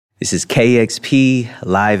This is KEXP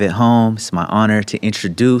live at home. It's my honor to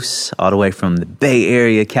introduce, all the way from the Bay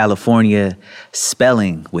Area, California,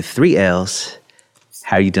 Spelling with 3 L's.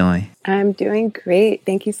 How are you doing? I'm doing great.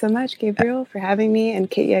 Thank you so much, Gabriel, for having me and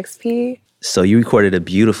KEXP. So you recorded a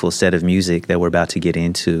beautiful set of music that we're about to get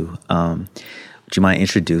into. Would you mind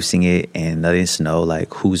introducing it and letting us know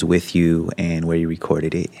who's with you and where you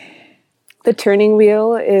recorded it? The Turning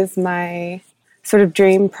Wheel is my sort of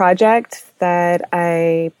dream project that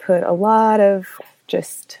I put a lot of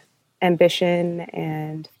just ambition,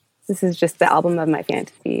 and this is just the album of my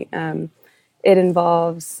fantasy. It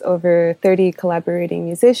involves over 30 collaborating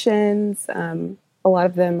musicians. A lot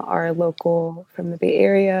of them are local from the Bay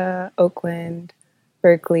Area, Oakland,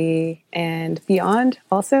 Berkeley, and beyond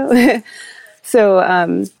also.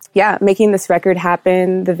 So, making this record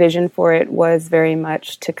happen, the vision for it was very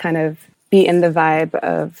much to kind of be in the vibe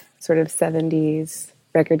of sort of 70s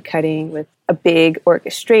record cutting with a big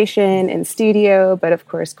orchestration in studio, but of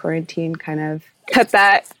course quarantine kind of cut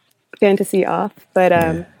that fantasy off. But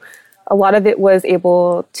a lot of it was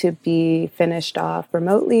able to be finished off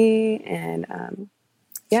remotely and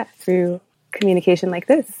through communication like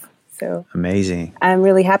this. So amazing. I'm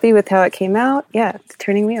really happy with how it came out. Yeah, it's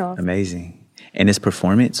Turning Wheel. Amazing. And this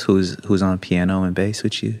performance, who's on piano and bass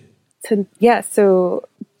with you? So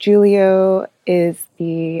Julio is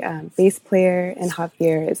the bass player and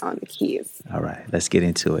Javier is on the keys. All right, let's get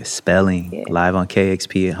into it. Spelling, live on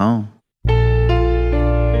KEXP at home.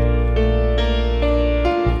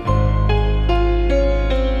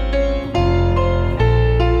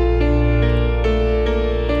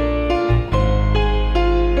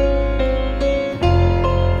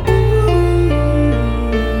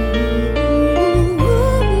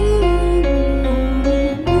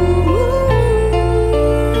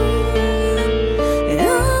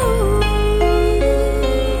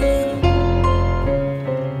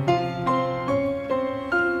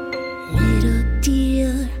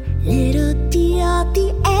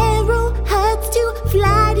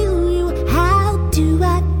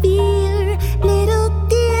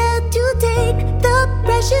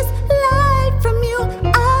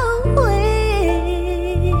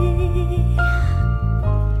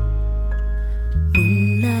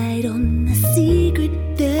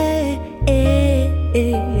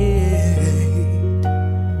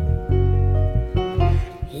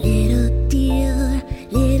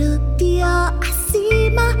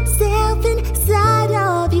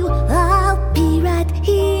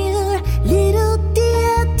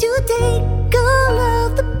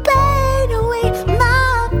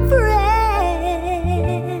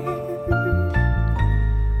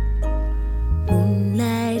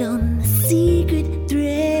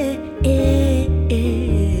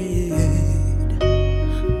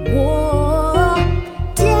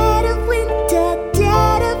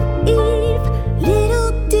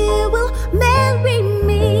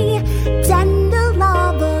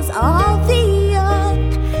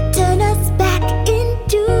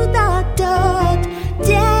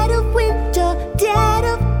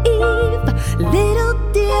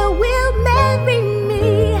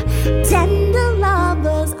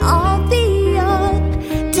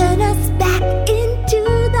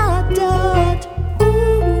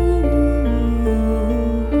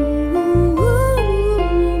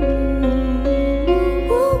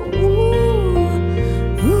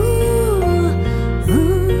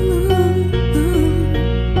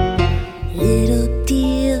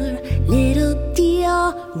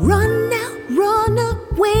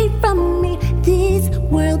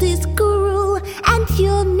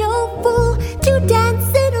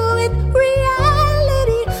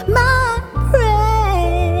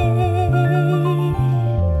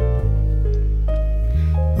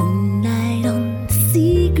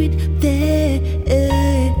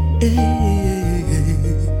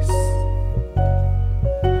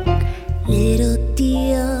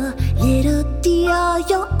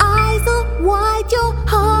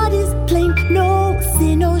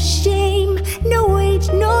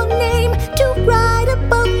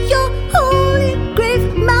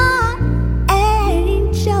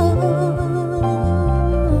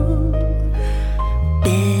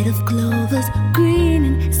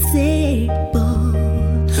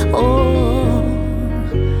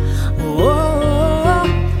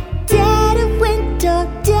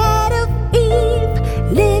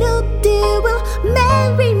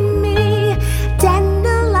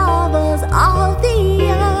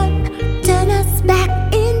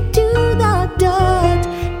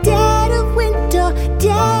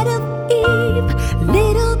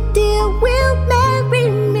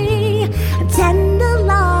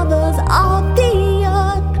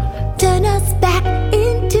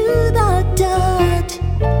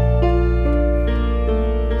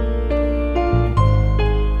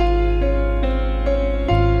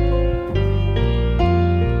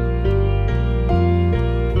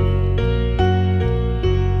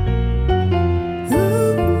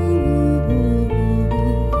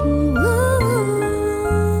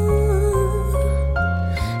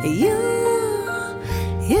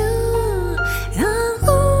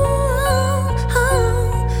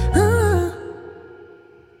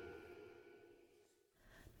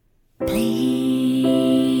 Please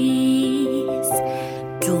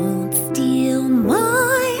don't steal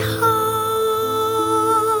my heart.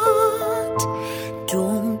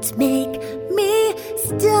 Don't make me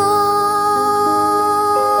start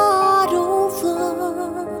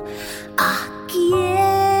over again.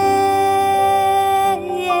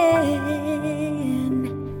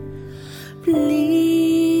 Please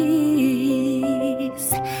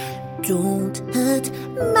don't hurt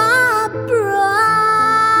my pride.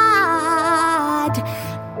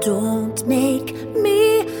 Don't make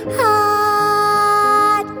me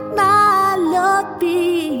hide my love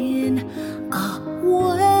being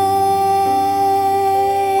away.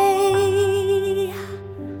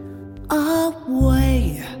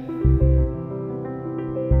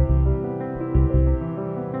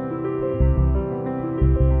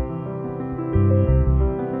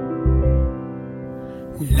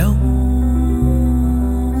 Lonely,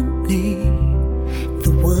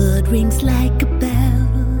 the word rings like a bell.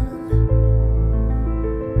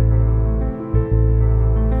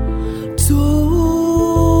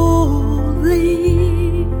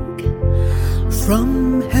 Tolling from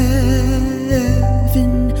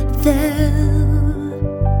heaven fell.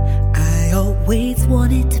 I always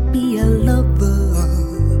wanted to be a lover,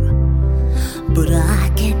 but I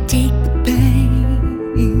can't take the pain.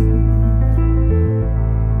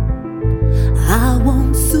 I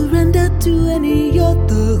won't surrender to any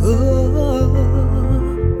other.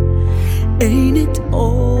 Ain't it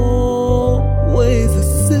always the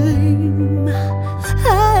same?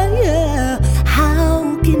 Yeah.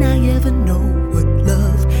 How can I ever know what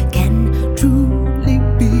love can truly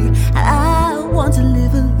be? I want to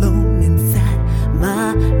live alone inside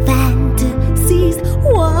my fantasies.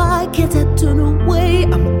 Why can't I turn away?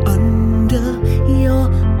 I'm under your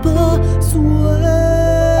persuasion.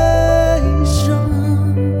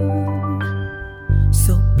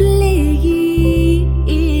 So please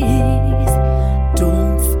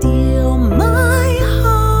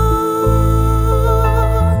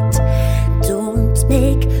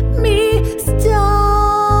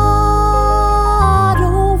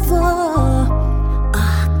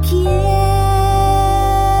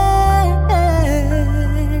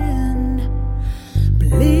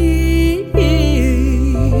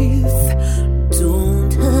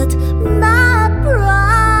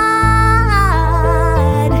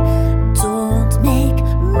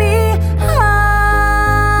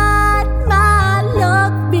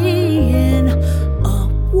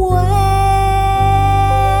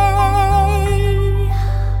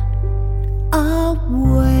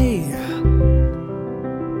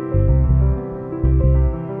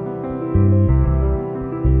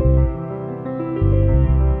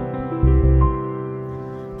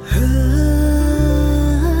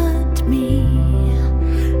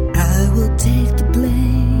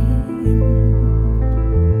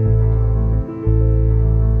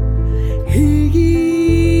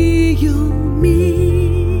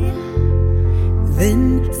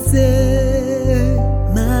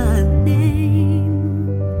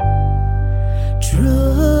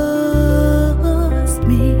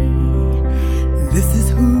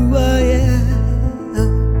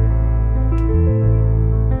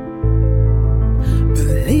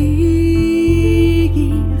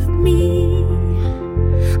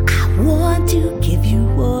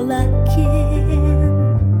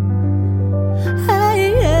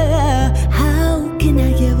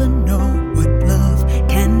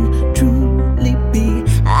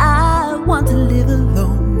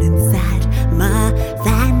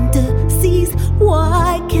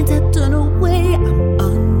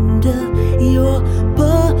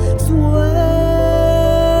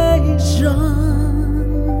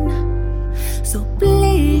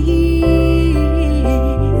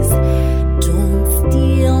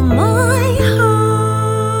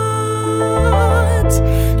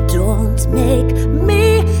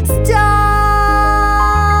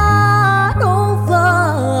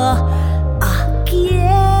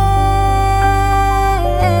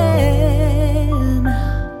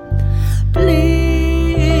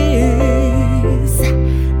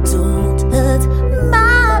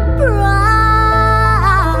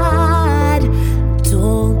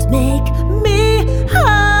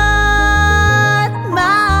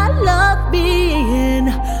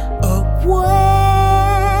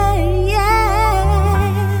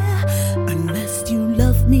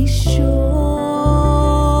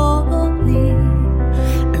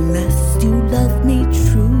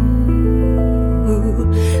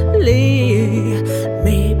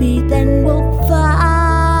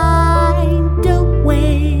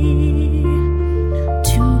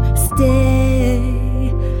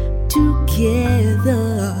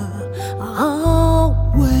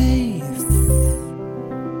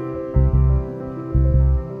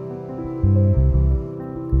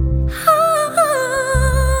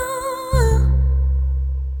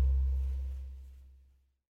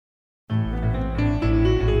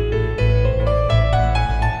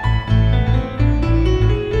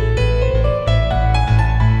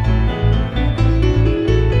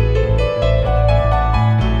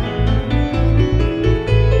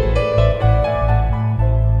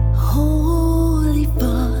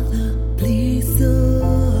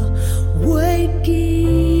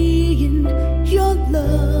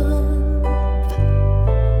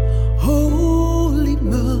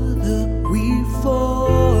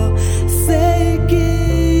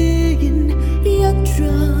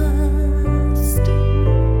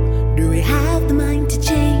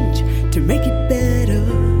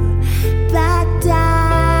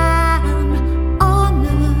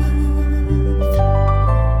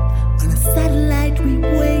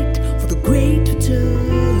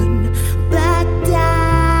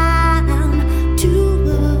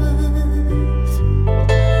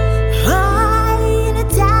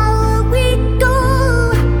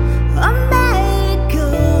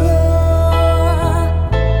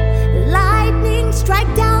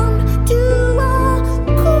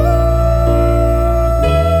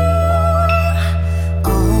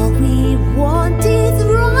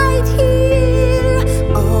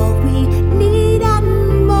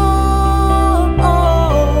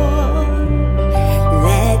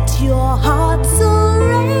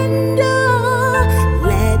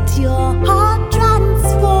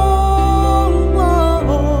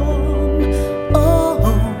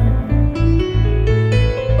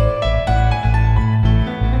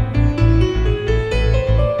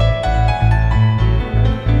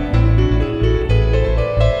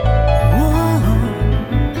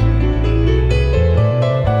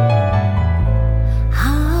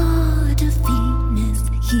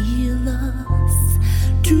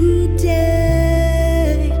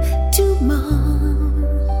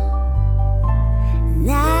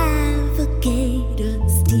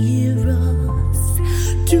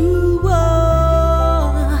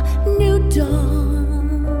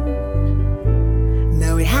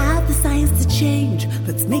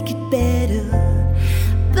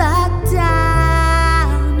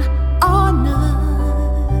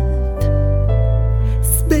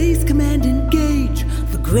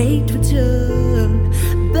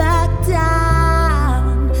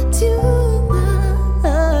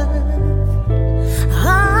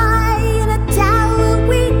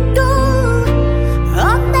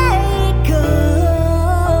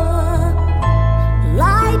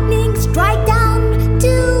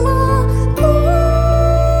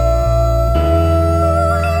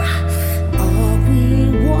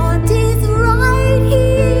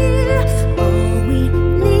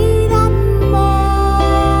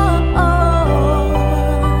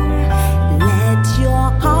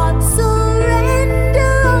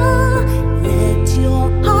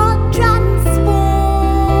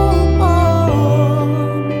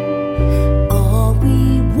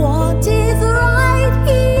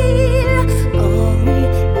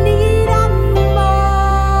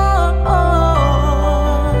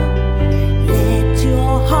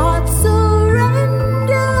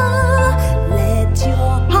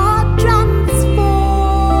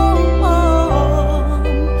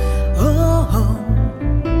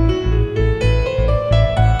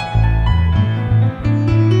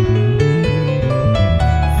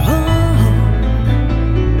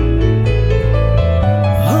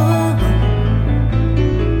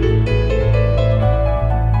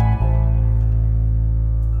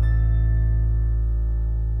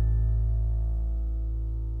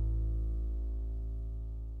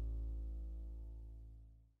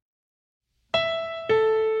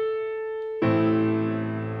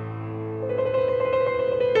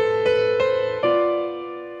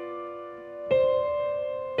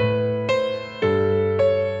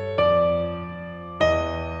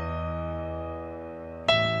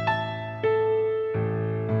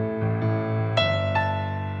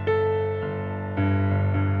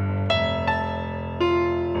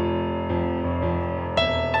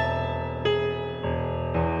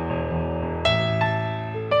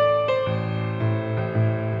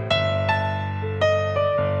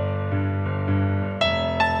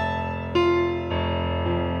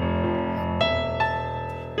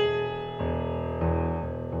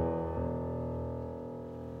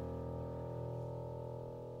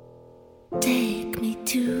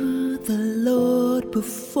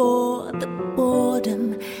before the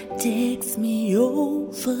boredom takes me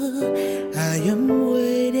over. I am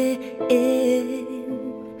waiting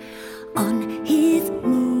on his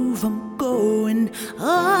move. I'm going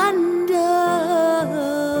under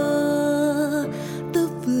the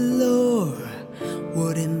floor.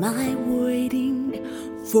 What am I waiting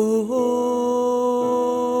for?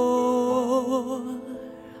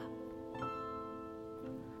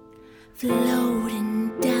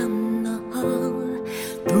 Floating down the hall,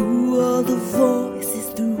 through all the voices,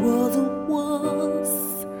 through all the walls.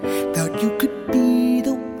 Thought you could be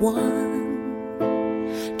the one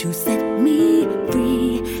to set me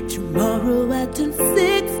free. Tomorrow I turn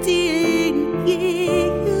 16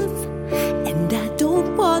 years, and I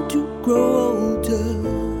don't want to grow older.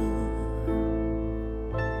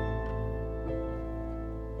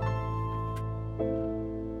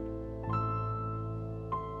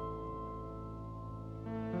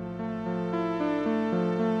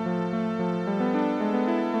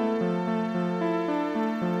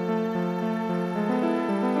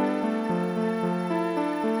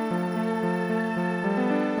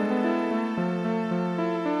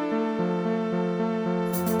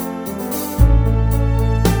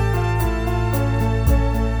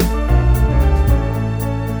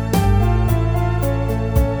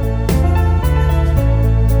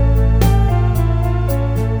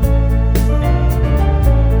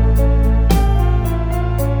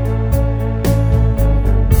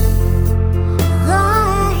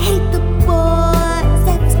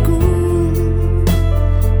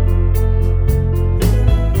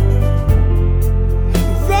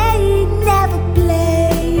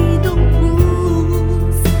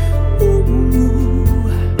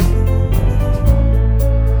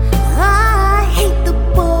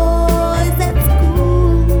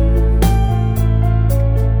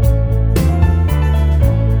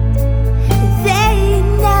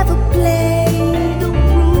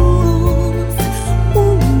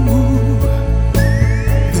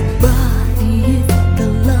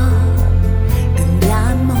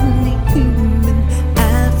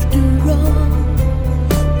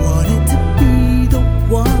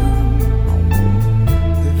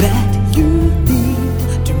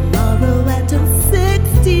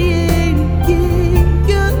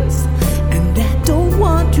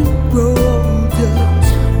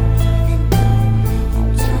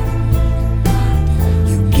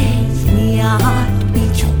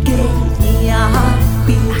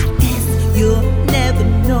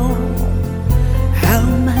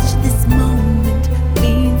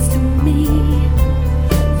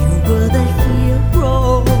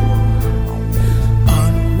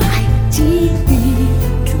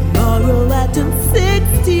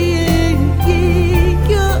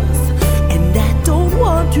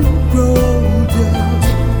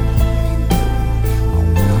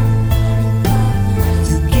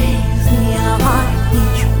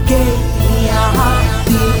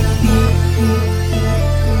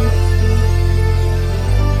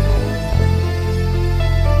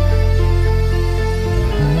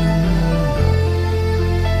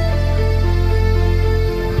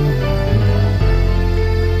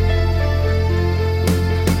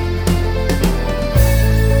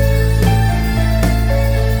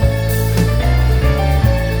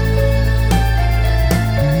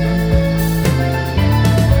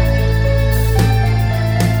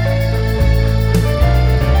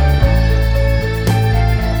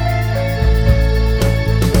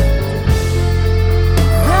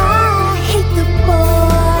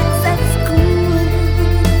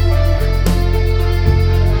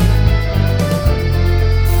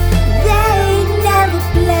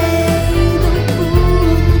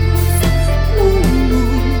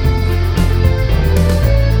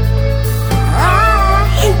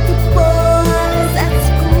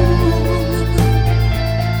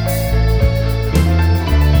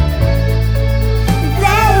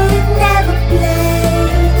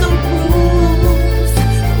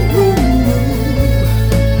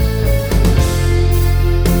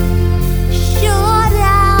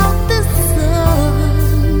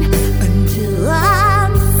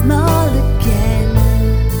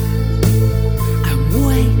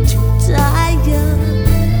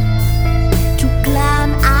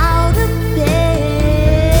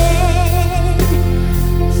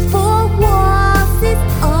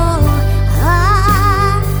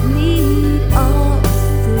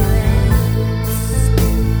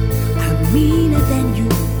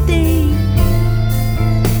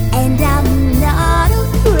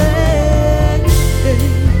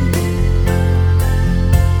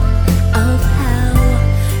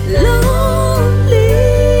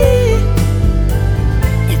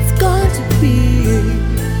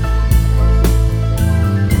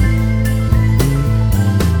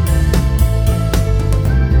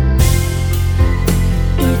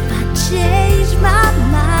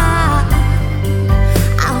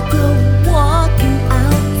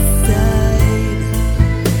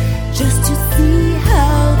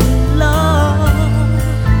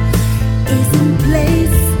 is in place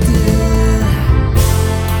still.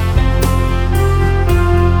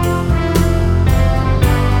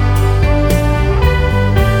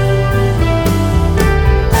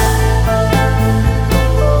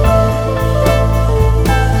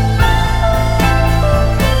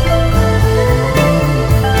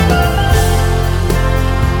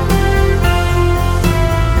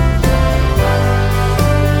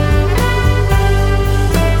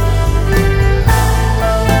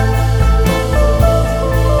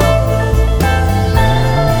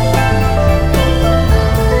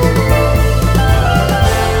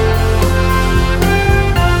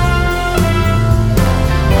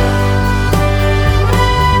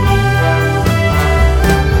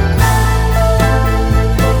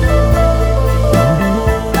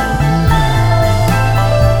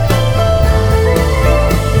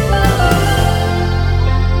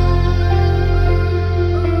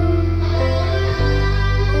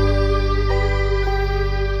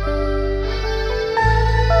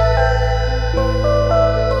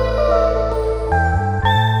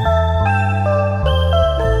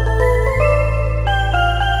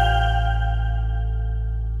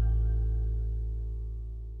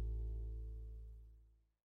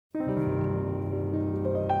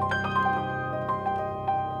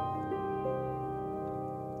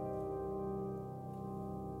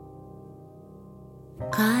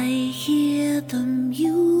 I hear the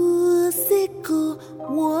musical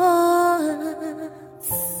words.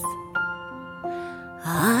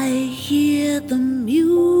 I hear the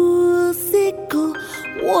musical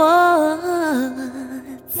words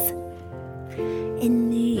in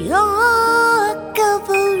the arc of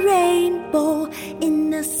a rainbow,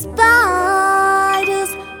 in a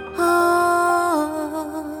spider's heart.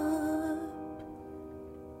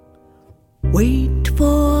 Wait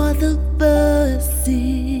for the verses,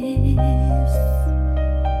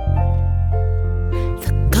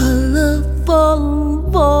 the colorful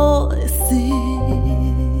voices.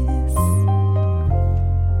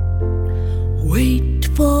 Wait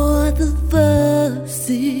for the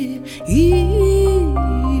verses,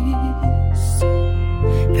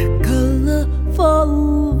 the colorful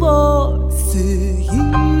voices.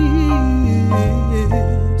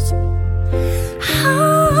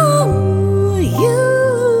 How you,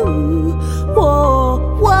 whoa,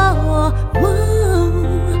 whoa, whoa.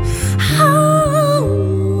 How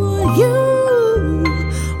you,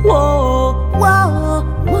 whoa, whoa,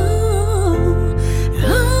 whoa.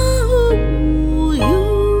 How you,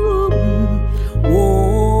 whoa,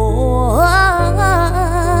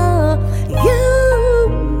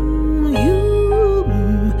 you,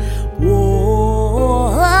 whoa.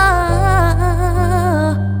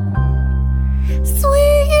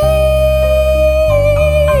 Sweet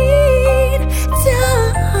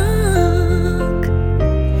talk,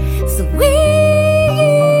 sweet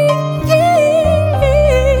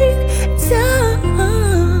talk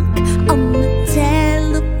on the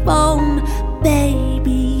telephone,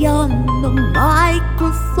 baby on the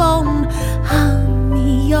microphone,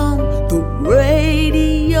 honey on the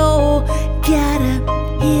radio. Gotta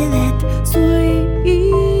hear that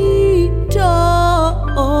sweet talk.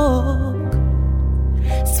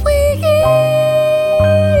 Sweet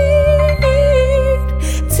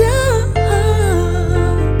talk,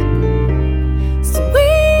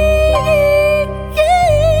 sweet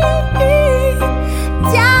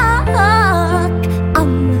talk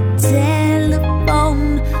on the telephone,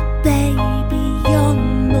 baby on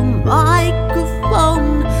the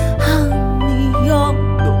microphone, honey on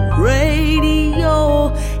the radio.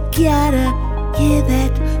 Gotta hear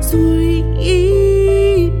that sweet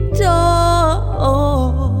talk.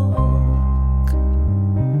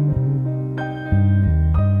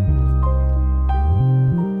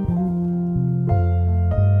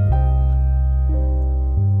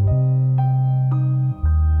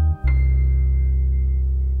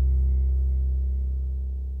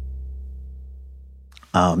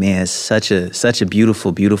 Oh man, it's such a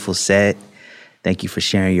beautiful, beautiful set. Thank you for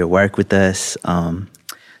sharing your work with us.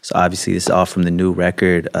 So obviously this is all from the new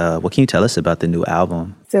record. What can you tell us about the new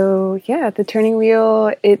album? So yeah, The Turning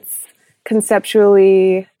Wheel, it's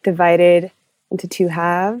conceptually divided into two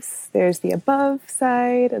halves. There's the above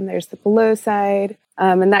side and there's the below side.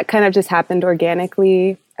 And that kind of just happened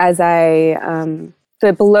organically as the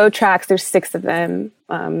below tracks, there's 6 of them.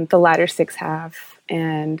 The latter 6 have.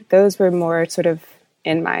 And those were more sort of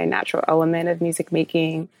in my natural element of music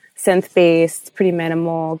making, synth-based, pretty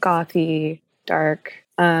minimal, gothy, dark.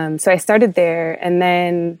 So I started there. And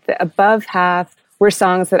then the above half were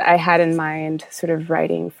songs that I had in mind sort of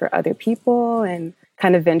writing for other people and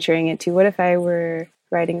kind of venturing into what if I were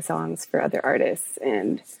writing songs for other artists.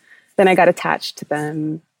 And then I got attached to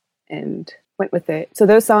them and went with it. So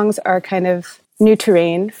those songs are kind of new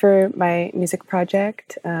terrain for my music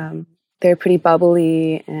project. They're pretty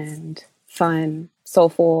bubbly and fun,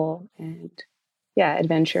 soulful, and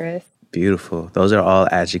adventurous. Beautiful. Those are all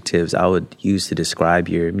adjectives I would use to describe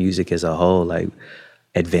your music as a whole, like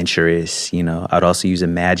adventurous, I'd also use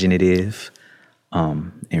imaginative,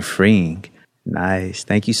 and freeing. Nice.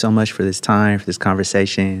 Thank you so much for this time, for this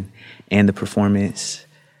conversation and the performance.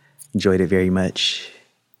 Enjoyed it very much.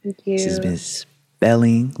 Thank you. This has been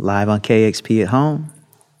Spelling live on KEXP at home.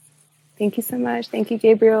 Thank you so much. Thank you,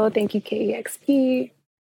 Gabriel. Thank you, KEXP.